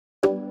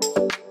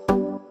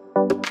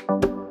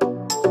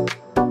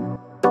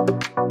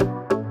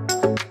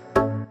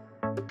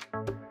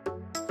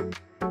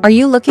Are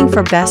you looking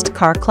for best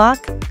car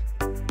clock?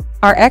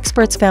 Our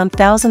experts found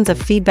thousands of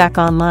feedback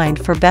online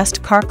for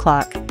best car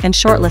clock and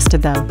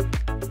shortlisted them.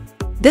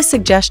 This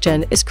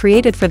suggestion is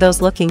created for those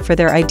looking for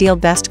their ideal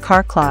best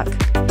car clock.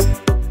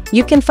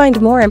 You can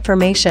find more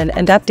information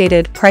and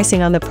updated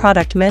pricing on the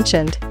product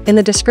mentioned in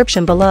the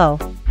description below.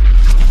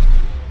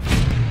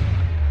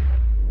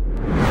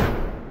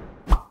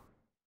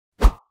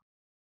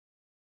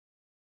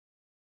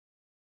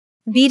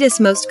 Betus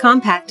most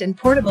compact and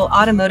portable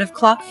automotive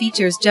clock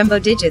features jumbo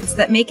digits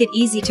that make it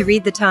easy to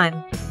read the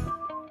time.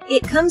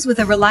 It comes with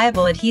a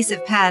reliable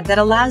adhesive pad that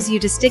allows you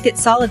to stick it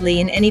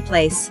solidly in any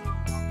place.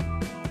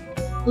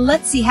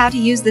 Let's see how to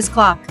use this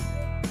clock.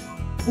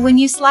 When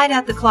you slide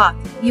out the clock,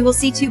 you will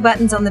see two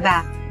buttons on the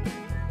back.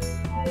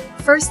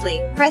 Firstly,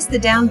 press the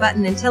down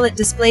button until it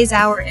displays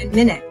hour and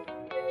minute.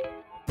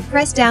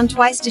 Press down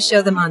twice to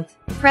show the month.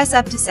 Press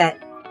up to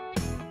set.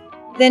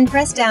 Then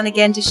press down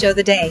again to show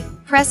the day.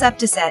 Press up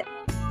to set.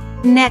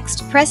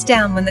 Next, press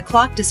down when the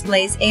clock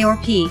displays A or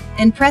P,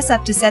 and press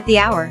up to set the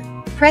hour.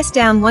 Press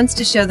down once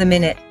to show the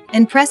minute,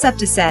 and press up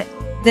to set,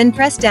 then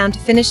press down to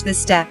finish this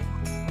step.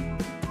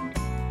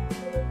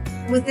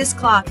 With this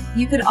clock,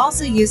 you could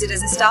also use it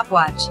as a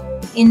stopwatch.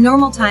 In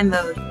normal time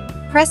mode,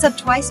 press up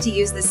twice to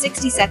use the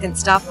 60-second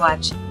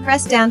stopwatch,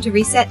 press down to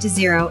reset to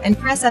 0 and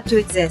press up to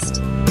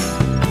exist.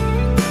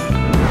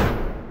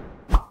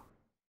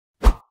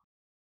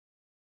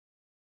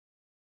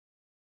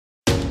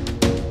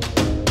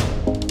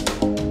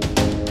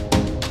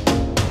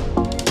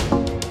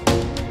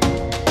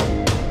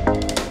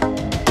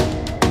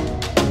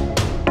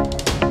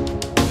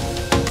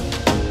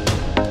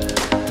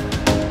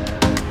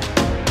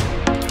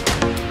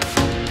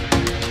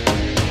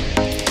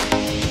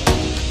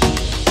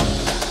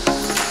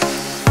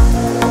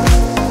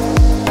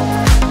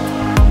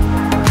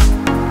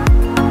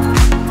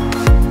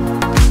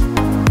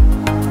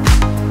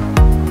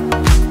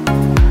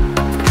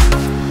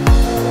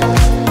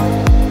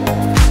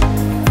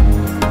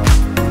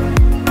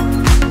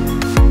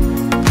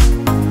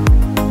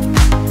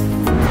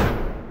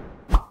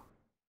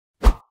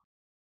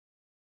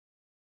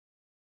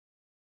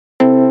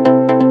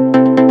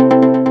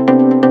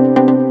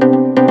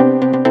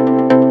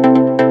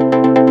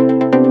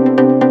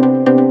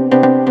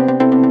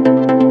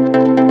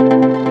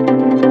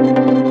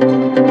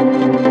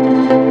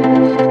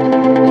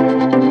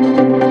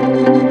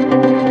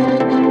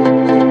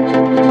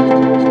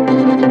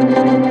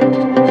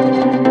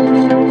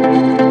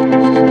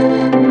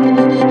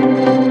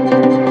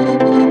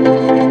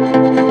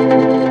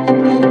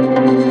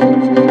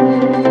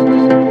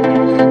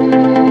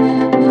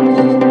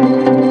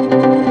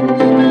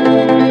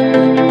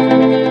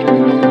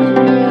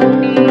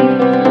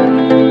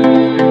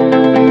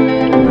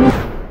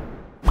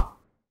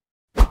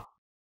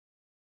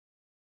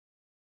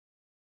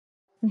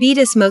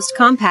 Betus most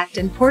compact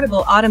and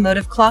portable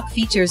automotive clock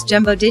features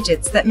jumbo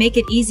digits that make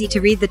it easy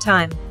to read the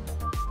time.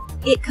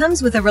 It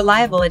comes with a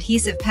reliable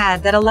adhesive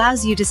pad that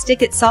allows you to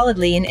stick it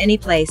solidly in any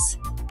place.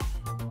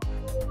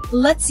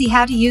 Let's see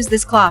how to use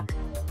this clock.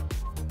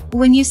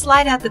 When you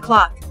slide out the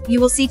clock, you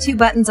will see two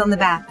buttons on the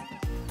back.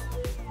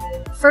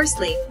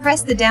 Firstly,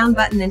 press the down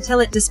button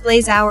until it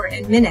displays hour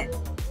and minute.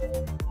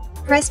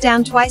 Press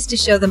down twice to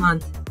show the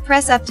month.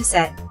 Press up to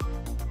set.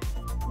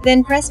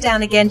 Then press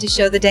down again to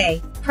show the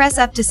day. Press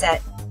up to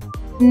set.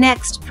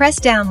 Next, press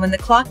down when the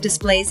clock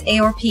displays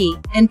A or P,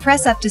 and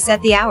press up to set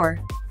the hour.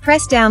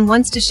 Press down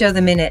once to show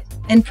the minute,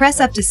 and press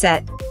up to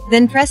set,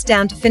 then press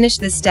down to finish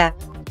this step.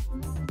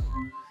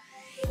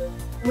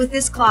 With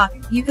this clock,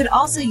 you could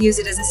also use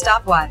it as a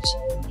stopwatch.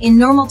 In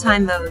normal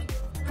time mode,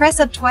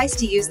 press up twice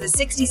to use the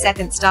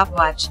 60-second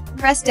stopwatch,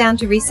 press down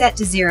to reset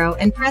to 0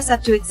 and press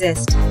up to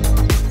exist.